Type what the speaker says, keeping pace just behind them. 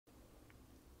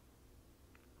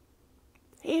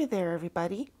Hey there,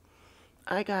 everybody.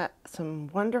 I got some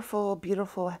wonderful,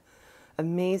 beautiful,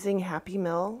 amazing Happy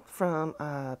Mail from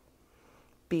a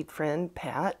bead friend,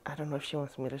 Pat. I don't know if she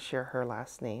wants me to share her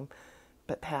last name,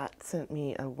 but Pat sent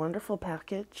me a wonderful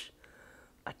package.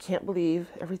 I can't believe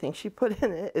everything she put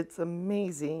in it. It's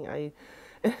amazing.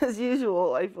 As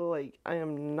usual, I feel like I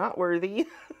am not worthy.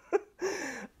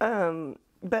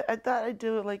 But I thought I'd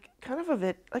do kind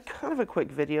of a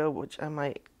quick video, which I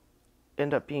might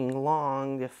end up being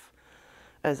long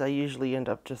as I usually end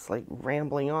up just like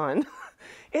rambling on.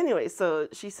 Anyway, so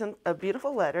she sent a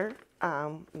beautiful letter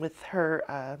with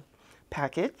her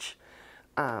package.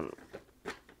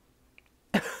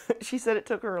 She said it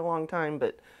took her a long time,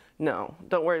 but no,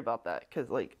 don't worry about that,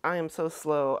 because like I am so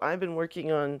slow. I've been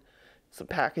working on some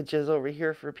packages over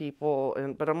here for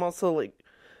people, but I'm also like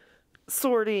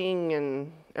sorting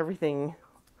and everything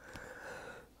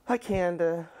I can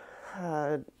to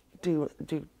do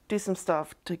some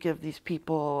stuff to give these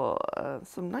people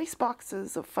some nice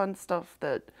boxes of fun stuff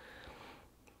that,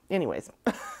 anyways,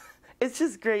 it's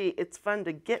just great. It's fun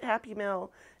to get Happy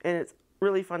Mail, and it's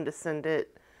really fun to send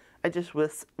it. I just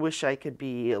wish I could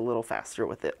be a little faster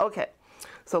with it. Okay,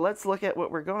 so let's look at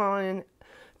what we're going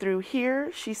through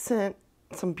here. She sent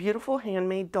some beautiful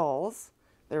handmade dolls.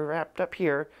 They're wrapped up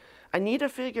here. I need to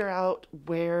figure out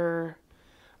where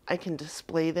I can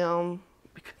display them.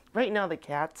 Right now the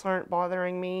cats aren't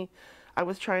bothering me. I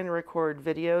was trying to record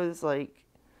videos like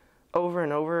over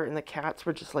and over, and the cats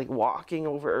were just like walking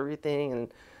over everything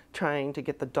and trying to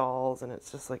get the dolls, and it's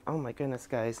just like, oh my goodness,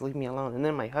 guys, leave me alone. And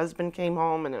then my husband came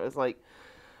home, and it was like,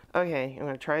 okay, I'm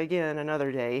gonna try again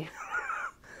another day.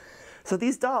 So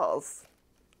these dolls,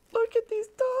 look at these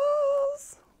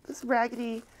dolls. This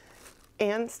Raggedy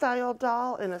Ann style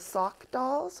doll and a sock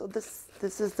doll. So this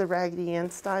is the Raggedy Ann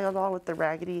style doll with the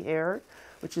raggedy hair,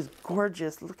 which is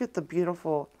gorgeous. Look at the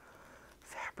beautiful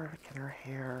fabric in her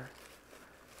hair.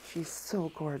 She's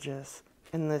so gorgeous.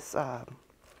 And this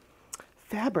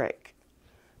fabric,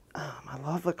 I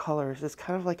love the colors. It's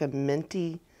kind of like a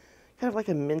minty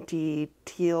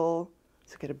teal.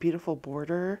 It's got a beautiful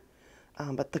border,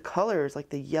 but the colors like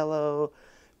the yellow,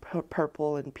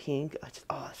 purple, and pink. It's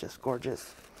just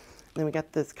gorgeous. And then we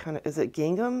got this kind of, is it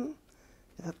gingham?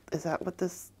 Is that what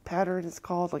this pattern is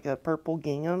called? Like a purple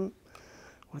gingham,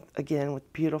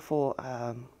 with beautiful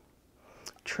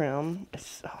trim.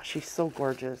 She's so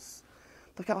gorgeous.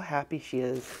 Look how happy she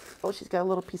is. Oh, she's got a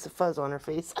little piece of fuzz on her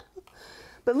face.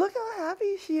 But look how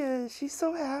happy she is. She's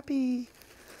so happy.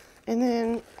 And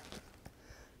then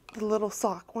the little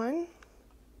sock one.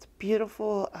 It's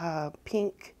beautiful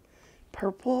pink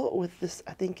purple with this,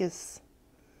 I think is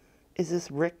this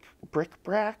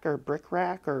bric-a-brac or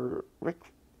bric-rack or Rick?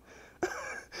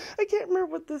 I can't remember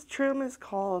what this trim is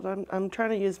called. I'm trying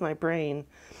to use my brain.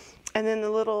 And then the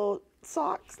little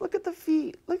socks. Look at the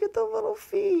feet. Look at the little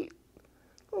feet.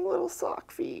 The little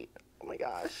sock feet. Oh my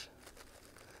gosh.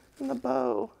 And the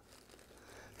bow.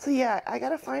 So yeah, I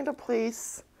gotta find a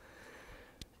place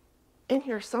in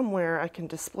here somewhere I can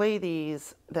display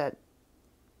these that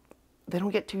they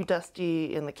don't get too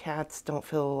dusty and the cats don't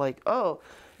feel like, oh,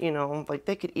 like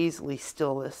they could easily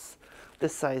steal this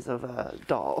size of a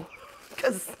doll.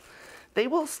 Because they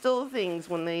will steal things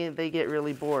when they get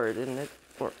really bored, and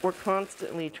we're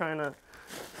constantly trying to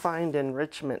find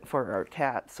enrichment for our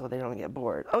cats so they don't get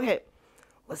bored. Okay,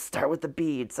 let's start with the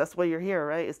beads. That's why you're here,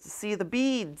 right? Is to see the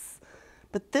beads.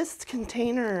 But this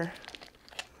container,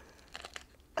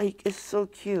 is so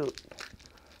cute.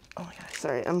 Oh my gosh,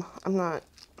 sorry, I'm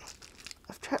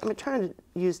trying to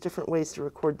use different ways to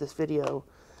record this video.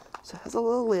 So it has a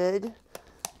little lid,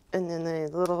 and then a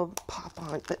little pop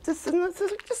on. But this is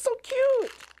just so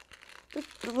cute.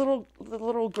 The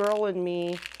little girl in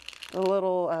me, the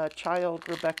little child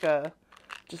Rebecca,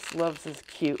 just loves this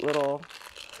cute little.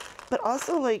 But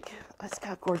also, like, it's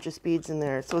got gorgeous beads in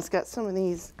there. So it's got some of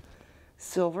these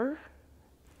silver,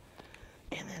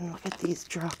 and then look at these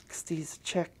drucks, these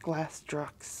check glass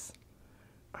drucks.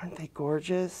 Aren't they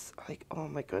gorgeous? Like, oh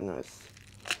my goodness.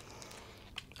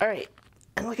 All right,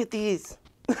 and look at these.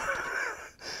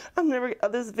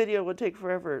 This video would take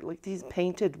forever. Like, these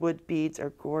painted wood beads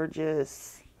are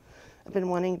gorgeous. I've been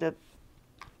wanting to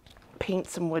paint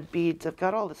some wood beads. I've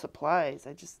got all the supplies.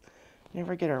 I just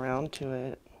never get around to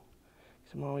it.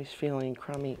 I'm always feeling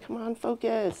crummy. Come on,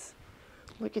 focus.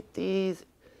 Look at these.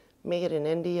 Made in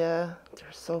India.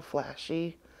 They're so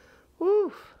flashy.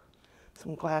 Woo!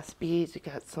 Some glass beads. We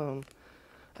got some,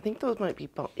 I think those might be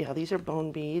bone. Yeah, these are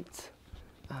bone beads.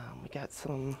 We got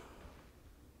some,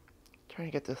 trying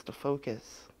to get this to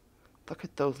focus. Look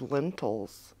at those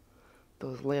lentils.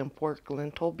 Those lamp work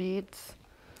lentil beads.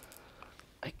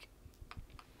 Like,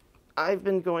 I've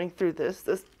been going through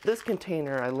this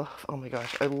container. I love. Oh my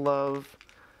gosh, I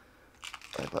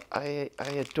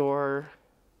adore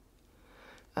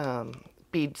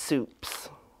bead soups.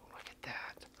 Look at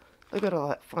that. Look at all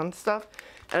that fun stuff.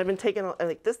 And I've been taking,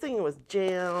 like, this thing was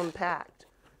jam packed.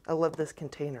 I love this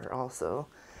container also.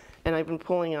 And I've been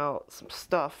pulling out some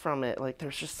stuff from it. Like,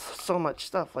 there's just so much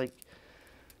stuff, like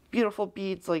beautiful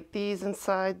beads like these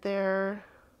inside there.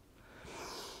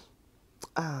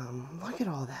 Look at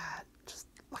all that. Just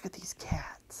look at these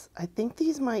cats. I think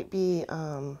these might be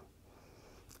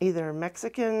either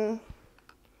Mexican,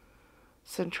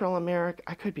 Central America.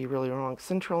 I could be really wrong.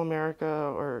 Central America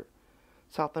or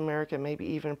South America, maybe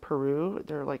even Peru.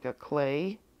 They're like a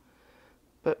clay.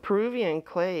 But Peruvian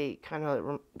clay kind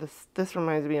of, this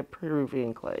reminds me of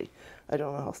Peruvian clay. I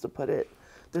don't know how else to put it.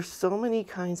 There's so many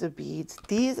kinds of beads.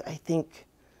 These, I think,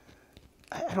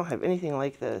 I don't have anything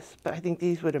like this, but I think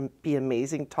these would be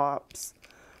amazing tops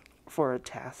for a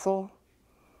tassel.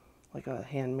 Like a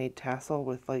handmade tassel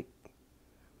with like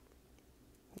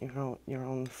your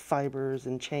own fibers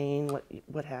and chain,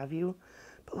 what have you.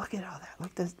 But look at all that.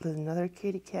 Look, there's another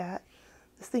kitty cat.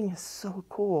 This thing is so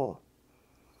cool.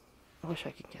 I wish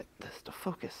I could get this to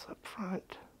focus up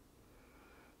front.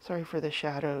 Sorry for the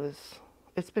shadows.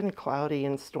 It's been cloudy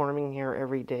and storming here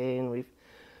every day, and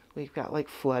we've got like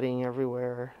flooding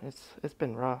everywhere. It's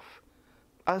been rough.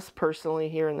 Us personally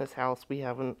here in this house, we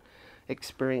haven't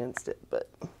experienced it, but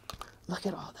look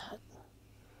at all that.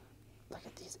 Look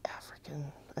at these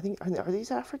African. I think are these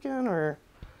African or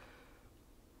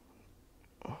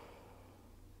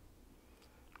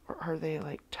are they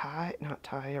like Thai? Not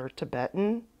Thai, or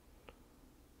Tibetan?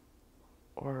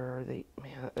 Or are they?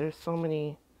 Man, there's so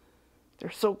many.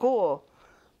 They're so cool.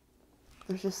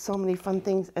 There's just so many fun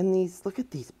things. And these, look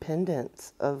at these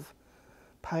pendants of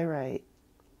pyrite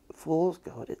fool's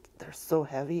gold. They're so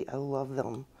heavy. I love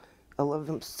them. I love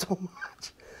them so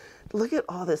much. Look at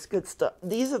all this good stuff.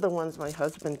 These are the ones my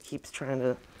husband keeps trying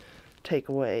to take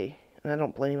away. And I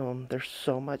don't blame him. They're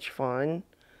so much fun.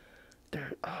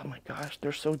 They're, oh my gosh,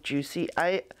 they're so juicy.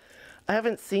 I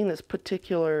haven't seen this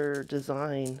particular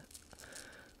design.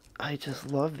 I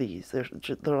just love these.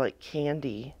 They're like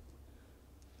candy.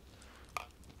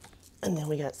 And then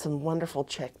we got some wonderful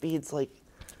check beads. Like,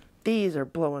 these are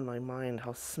blowing my mind.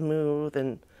 How smooth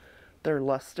and their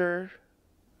luster.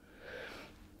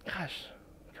 Gosh,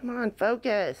 come on,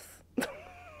 focus.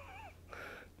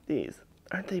 These,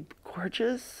 aren't they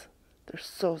gorgeous? They're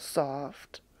so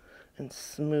soft and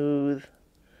smooth.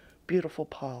 Beautiful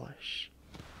polish.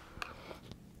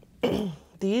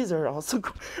 These are also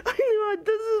cool. I knew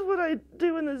this is what I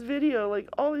do in this video. Like,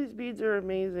 all these beads are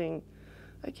amazing.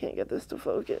 I can't get this to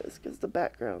focus because the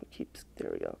background keeps, there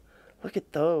we go. Look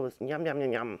at those, yum, yum,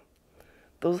 yum, yum.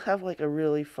 Those have like a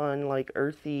really fun, like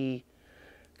earthy,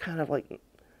 kind of like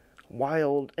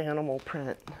wild animal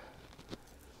print.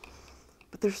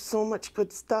 But there's so much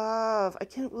good stuff. I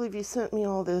can't believe you sent me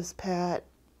all this, Pat.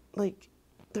 Like,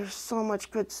 there's so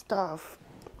much good stuff.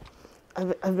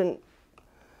 I've been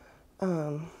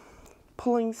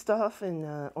pulling stuff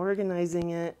and organizing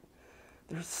it.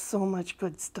 There's so much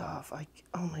good stuff.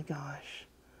 Oh my gosh.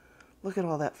 Look at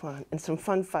all that fun. And some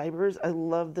fun fibers. I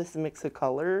love this mix of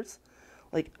colors.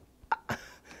 Like,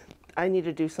 I need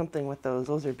to do something with those.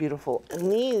 Those are beautiful.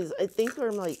 And these, I think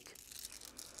are like,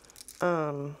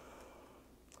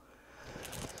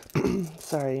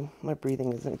 sorry, my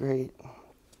breathing isn't great.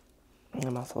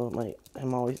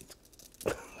 I'm always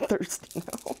thirsty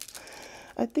now.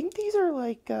 I think these are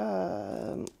like,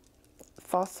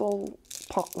 fossil,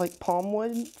 like palm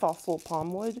wood, fossil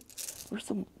palm wood. Where's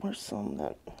some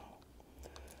that, I'm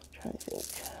trying to think.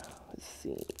 Let's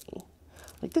see.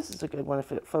 Like, this is a good one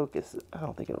if it focuses. I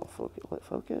don't think it'll focus. Will it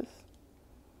focus?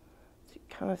 So you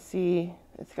kind of see,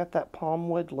 it's got that palm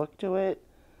wood look to it.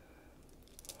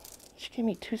 She gave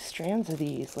me 2 strands of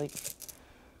these. Like,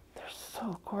 they're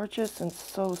so gorgeous and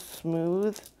so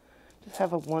smooth. Just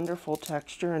have a wonderful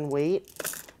texture and weight.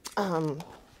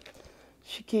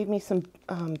 She gave me some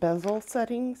bezel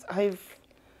settings. I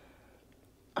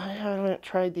haven't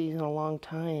tried these in a long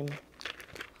time.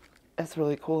 That's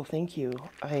really cool. Thank you.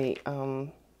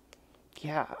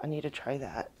 Yeah, I need to try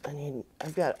that.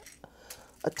 I've got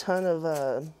a ton of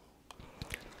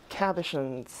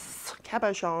cabochons.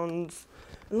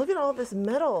 And look at all this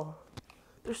metal.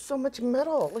 There's so much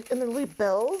metal. Like, and they're little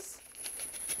bells.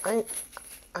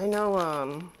 I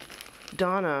know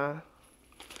Donna,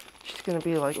 she's gonna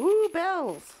be like, ooh,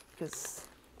 bells. Because,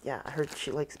 yeah, I heard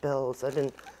she likes bells. I've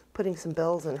been putting some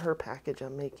bells in her package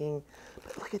I'm making.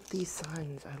 But look at these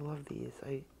signs. I love these.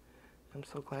 I'm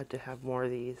so glad to have more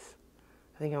of these.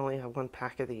 I think I only have 1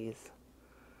 pack of these.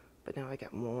 But now I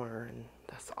got more, and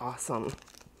that's awesome.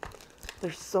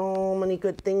 There's so many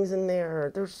good things in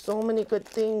there. There's so many good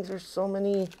things. There's so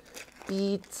many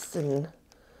beads, and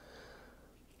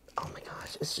oh my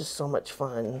gosh, it's just so much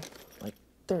fun. Like,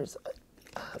 there's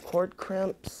cord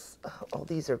crimps. Oh,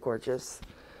 these are gorgeous.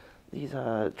 These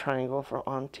triangle for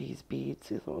Auntie's beads.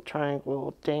 These little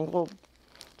triangle dangle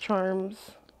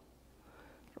charms.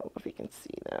 I don't know if you can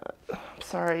see that. I'm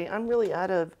sorry. I'm really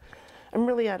out of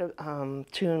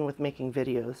tune with making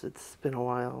videos. It's been a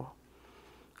while.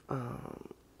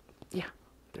 Yeah,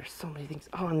 there's so many things.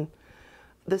 Oh, and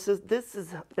this has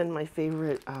been my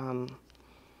favorite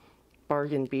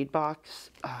bargain bead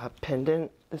box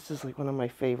pendant. This is like one of my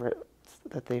favorites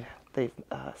that they've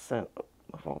sent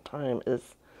of all time.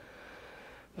 Is,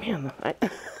 man,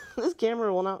 this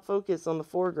camera will not focus on the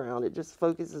foreground. It just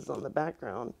focuses on the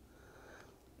background.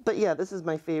 But yeah, this is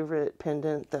my favorite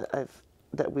pendant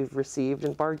that we've received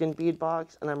in bargain bead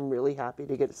box, and I'm really happy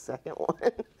to get a second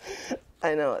one.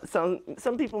 I know some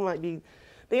people might be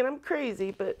thinking I'm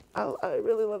crazy, but I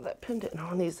really love that pendant. And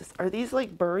on these, are these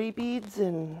like bury beads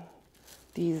and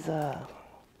these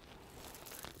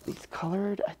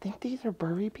colored? I think these are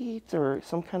bury beads or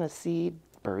some kind of seed,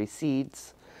 bury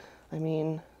seeds. I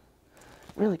mean,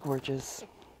 really gorgeous.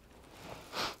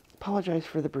 Apologize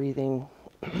for the breathing.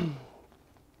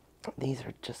 These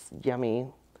are just yummy.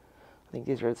 I think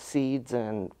these are seeds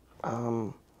and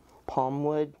palm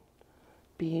wood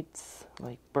beads,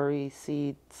 like bury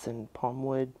seeds and palm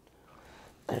wood.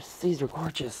 These are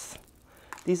gorgeous.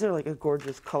 These are like a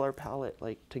gorgeous color palette,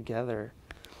 like together.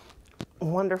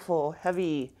 Wonderful,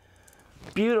 heavy,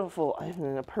 beautiful. I'm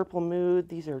in a purple mood.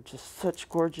 These are just such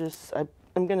gorgeous.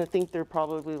 I'm gonna think they're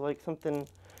probably like something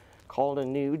called a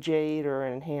new jade or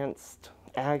an enhanced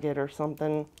agate or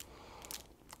something.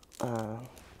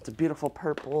 It's a beautiful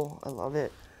purple. I love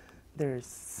it. There's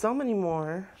so many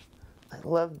more. I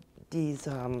love these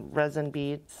resin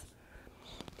beads.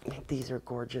 I think these are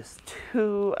gorgeous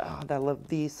too. Oh, I love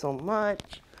these so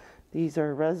much. These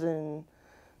are resin,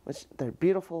 which they're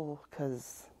beautiful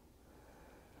because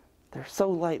they're so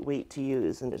lightweight to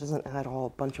use and it doesn't add a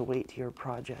bunch of weight to your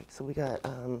project. So we got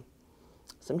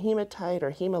some hematite or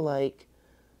hemalike.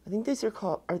 I think these are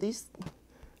called, are these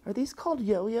called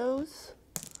yo-yos?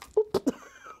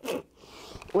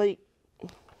 Like,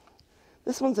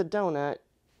 this one's a donut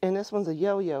and this one's a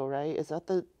yo-yo, right? Is that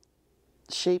the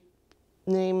shape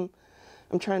name?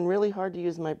 I'm trying really hard to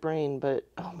use my brain, but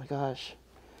oh my gosh.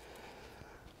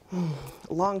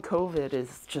 Long COVID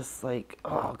is just like,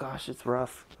 oh gosh, it's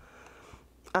rough.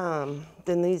 Then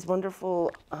these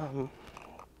wonderful, I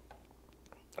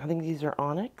think these are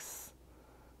onyx.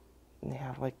 And they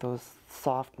have like those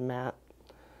soft matte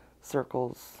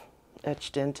circles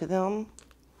etched into them.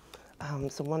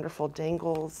 Some wonderful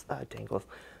charms,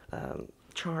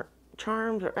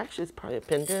 or actually it's probably a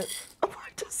pendant. Oh,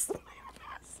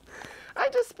 I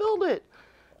just spilled it.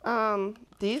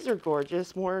 These are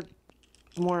gorgeous. More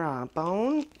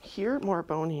bone here, more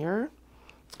bone here.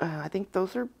 I think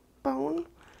those are bone.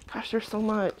 Gosh, there's so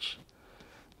much.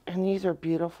 And these are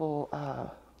beautiful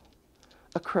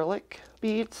acrylic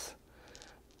beads.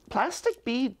 Plastic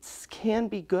beads can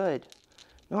be good.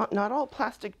 Not all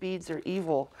plastic beads are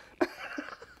evil.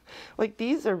 Like,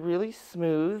 these are really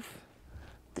smooth.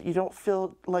 You don't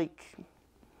feel like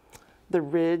the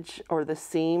ridge or the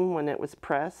seam when it was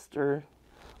pressed, or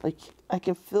like I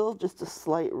can feel just a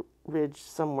slight ridge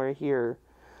somewhere here.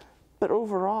 But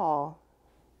overall,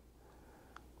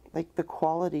 like the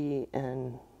quality,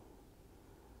 and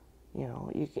you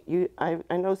know,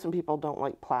 I know some people don't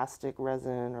like plastic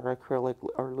resin or acrylic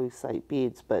or lucite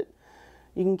beads, but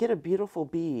you can get a beautiful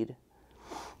bead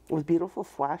with beautiful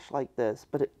flash like this,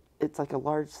 but it's like a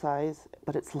large size,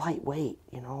 but it's lightweight,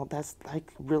 you know. That's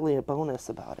like really a bonus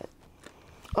about it.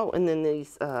 Oh, and then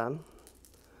these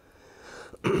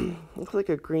looks like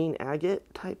a green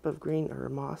agate type of green, or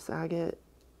moss agate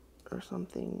or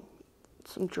something.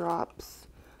 Some drops,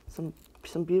 some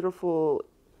beautiful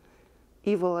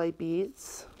evil eye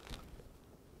beads.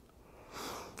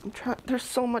 There's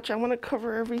so much. I want to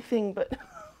cover everything, but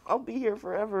I'll be here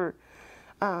forever.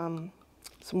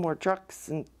 Some more drucks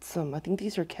and some, I think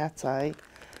these are cat's eye.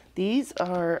 These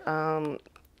are,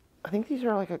 I think these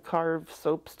are like a carved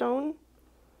soapstone.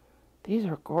 These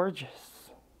are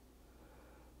gorgeous.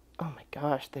 Oh my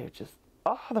gosh, they're just,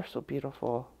 oh, they're so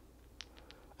beautiful.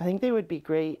 I think they would be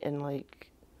great in like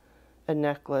a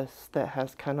necklace that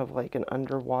has kind of like an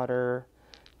underwater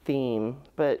theme,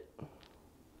 but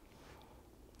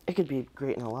it could be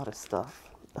great in a lot of stuff.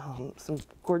 Some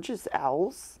gorgeous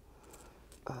owls.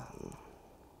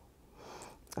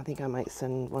 I think I might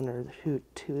send one or two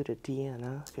to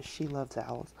Deanna because she loves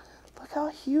owls. Look how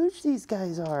huge these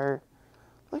guys are.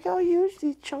 Look how huge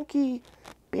these chunky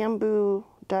bamboo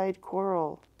dyed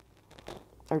coral,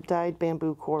 or dyed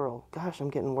bamboo coral. Gosh, I'm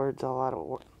getting words all out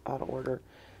of order.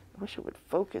 I wish it would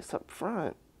focus up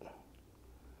front.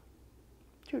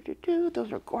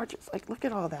 Those are gorgeous. Like, look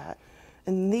at all that.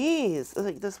 And these,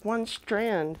 like this one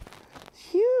strand, is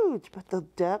huge, but the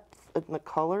depth and the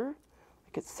color,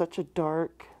 like it's such a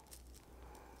dark,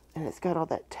 and it's got all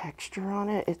that texture on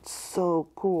it. It's so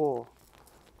cool.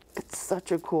 It's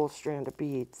such a cool strand of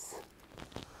beads.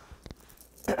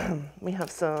 We have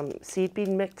some seed bead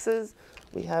mixes.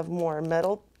 We have more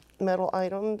metal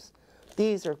items.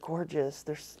 These are gorgeous.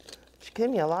 She gave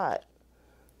me a lot.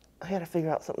 I got to figure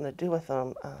out something to do with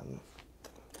them. I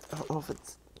don't know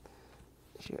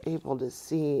if you're able to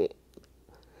see.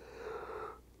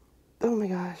 Oh my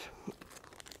gosh.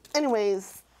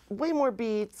 Anyways, way more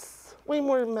beads, way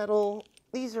more metal.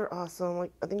 These are awesome.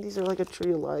 Like, I think these are like a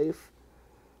tree of life.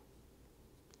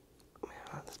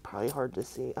 Man, it's probably hard to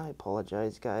see. I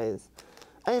apologize, guys.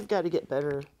 I have got to get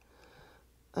better.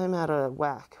 I'm out of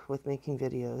whack with making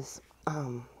videos.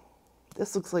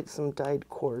 This looks like some dyed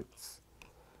quartz.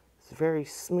 It's very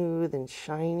smooth and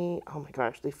shiny. Oh my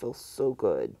gosh, they feel so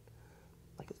good.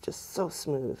 Like, it's just so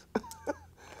smooth.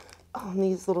 Oh, and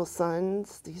these little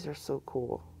suns, these are so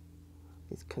cool.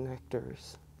 These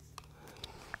connectors.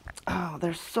 Oh,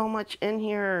 there's so much in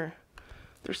here.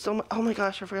 There's so much. Oh my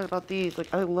gosh, I forgot about these.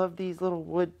 Like, I love these little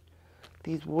wood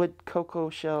cocoa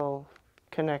shell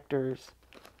connectors.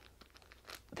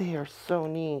 They are so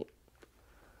neat.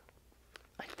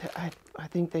 I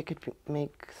think they could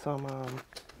make some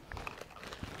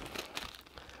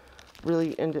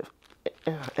really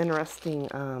interesting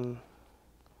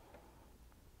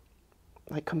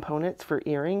like components for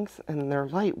earrings, and they're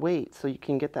lightweight, so you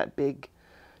can get that big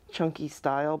chunky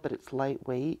style, but it's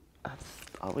lightweight. That's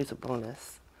always a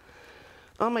bonus.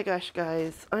 Oh my gosh,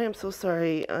 guys, I am so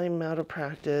sorry. I'm out of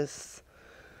practice.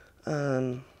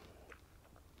 I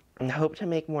hope to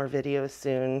make more videos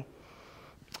soon.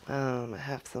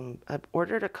 I've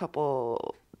ordered a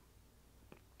couple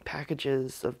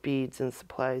packages of beads and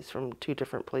supplies from 2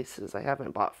 different places I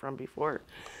haven't bought from before.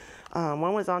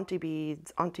 One was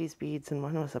Auntie's Beads, and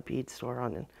one was a bead store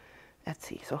on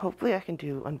Etsy. So hopefully I can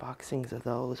do unboxings of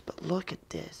those. But look at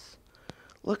this.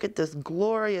 Look at this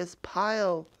glorious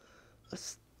pile of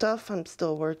stuff I'm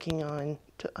still working on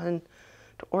to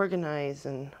organize.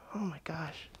 And oh my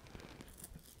gosh,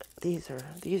 these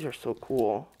are so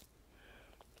cool.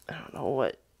 I don't know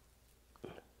what.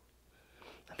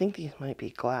 I think these might be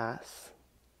glass.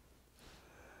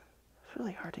 It's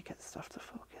really hard to get stuff to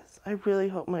focus. I really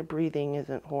hope my breathing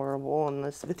isn't horrible in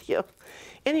this video.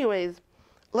 Anyways,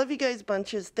 love you guys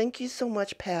bunches. Thank you so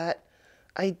much, Pat.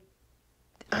 I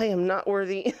am not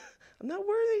worthy. I'm not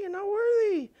worthy. I'm not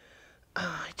worthy.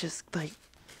 I just, like,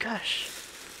 gosh.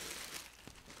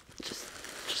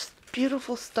 Just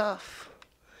beautiful stuff.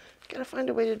 Gotta find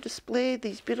a way to display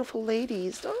these beautiful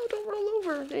ladies. Oh, don't roll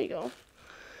over. There you go.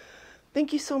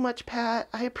 Thank you so much, Pat.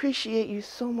 I appreciate you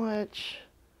so much.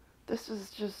 This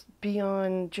is just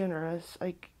beyond generous.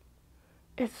 Like,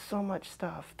 it's so much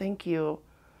stuff. Thank you.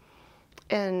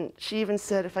 And she even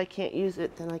said if I can't use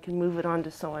it, then I can move it on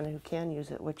to someone who can use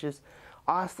it, which is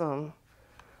awesome.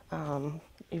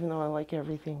 Even though I like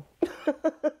everything.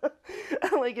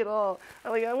 I like it all.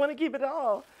 I want to keep it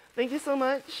all. Thank you so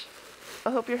much.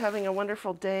 I hope you're having a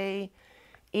wonderful day,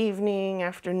 evening,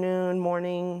 afternoon,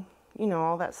 morning, you know,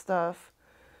 all that stuff.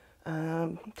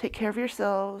 Take care of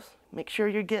yourselves. Make sure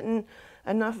you're getting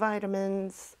enough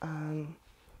vitamins.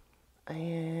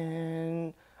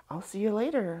 And I'll see you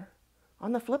later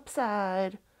on the flip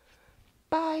side.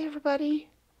 Bye, everybody.